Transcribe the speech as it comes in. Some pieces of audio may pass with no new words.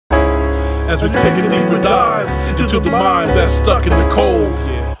as we take a deeper dive into the mind that's stuck in the cold.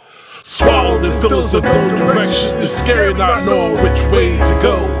 Swallowed and feelings of no direction. It's scary not knowing which way to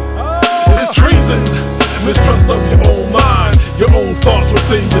go. It's treason, mistrust of your own mind, your own thoughts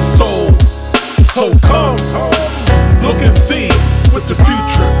within your soul. So come, look and see what the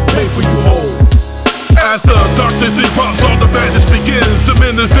future may for you hold. As the darkness erupts, all the madness begins.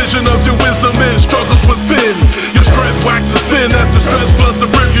 Diminish vision of your wisdom and struggles within. Your strength waxes thin as the stress floods the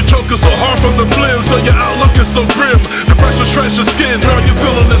brim. You're choking so hard from the phlegm, so your outlook is so grim. The pressure stretches your skin, all you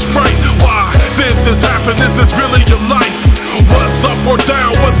feeling is fright. Why did this happen? Is this really your life? What's up or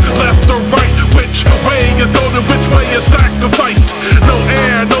down? What's left or right? Which way is golden? Which way is sacrificed? No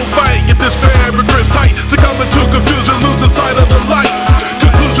air, no fight. Your despair begins tight. Succumb into confusion, losing sight of the light.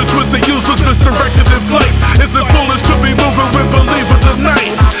 Conclusion twisted, useless, misdirected in flight. Is it foolish to be moving with belief in the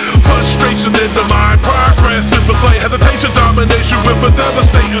night? Frustration in the mind, progress, simple sight. Hesitation, domination with a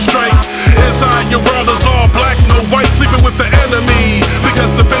devastating strike. Inside your world is all black, no white. Sleeping with the enemy because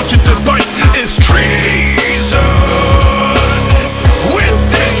the bait you to bite is treason.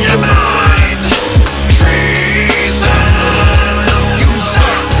 Within your mind, treason. You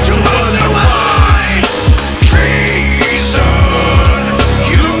start to wonder why. Treason.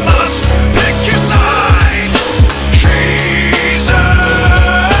 You must pick your side. Treason.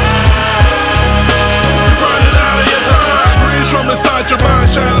 You're running out of your time. Screams from inside your mind,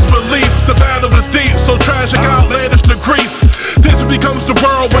 shadows relief. The battle is deep, so tragic, outlandish the grief. This becomes the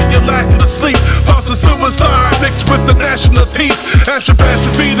world when you're lacking the sleep. Thoughts of suicide mixed with the national teeth. As you pass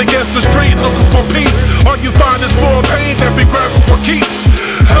your feet against the street looking for peace, all you find is more pain that be grabbing for keeps.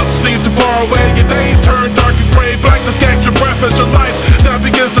 Help seems too far away, your days turn dark and gray. Blackness catch your breath as your life now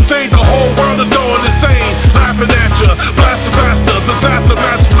begins to fade. The whole world is going insane, laughing at you, blasting faster, disaster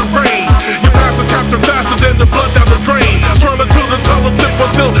matches the rain. Your path is captured faster than the blood down the drain. Swirling to the tunnel tip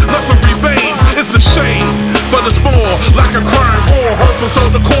until nothing remains. It's a shame, but it's more like a crime war. Hurtful so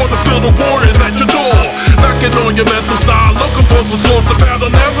the core to feel the warriors at your door. Knocking on your mental style, looking for some source. The battle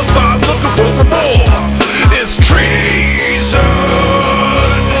never stops, looking for some more. It's treason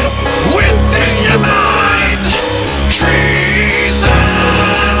within your mind. Treason.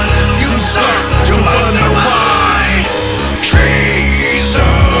 You start to wonder why. Treason.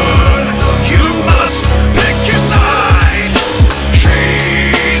 You must pick your side.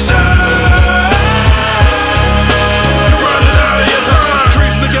 Treason. You're running out of your time.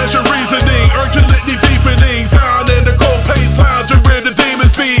 Treason against your reasoning, urgent litany deepening. Found in the cold pace, lounging where the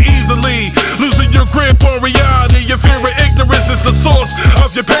demons be easily. Losing your grip on reality, your fear of ignorance is the source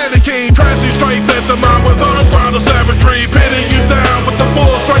of your panicking. Tragedy strikes at the mind with unbridled savagery, pinning you down with the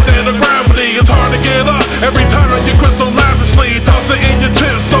full strength and the gravity. It's hard to get up every time you quit so lavishly, tossing in your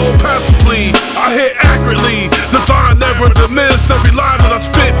chest so passively. I hit accurately, design never to miss. Every line that I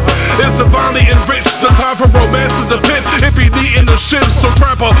spit is divinely enriched. The time for romance in the pit, it be neat in the shift. So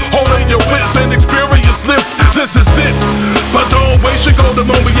grab a hold in your wits and experience lift. This is it, but don't waste your golden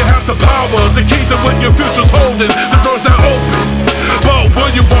moment. You have the power, the key to what your future's holding.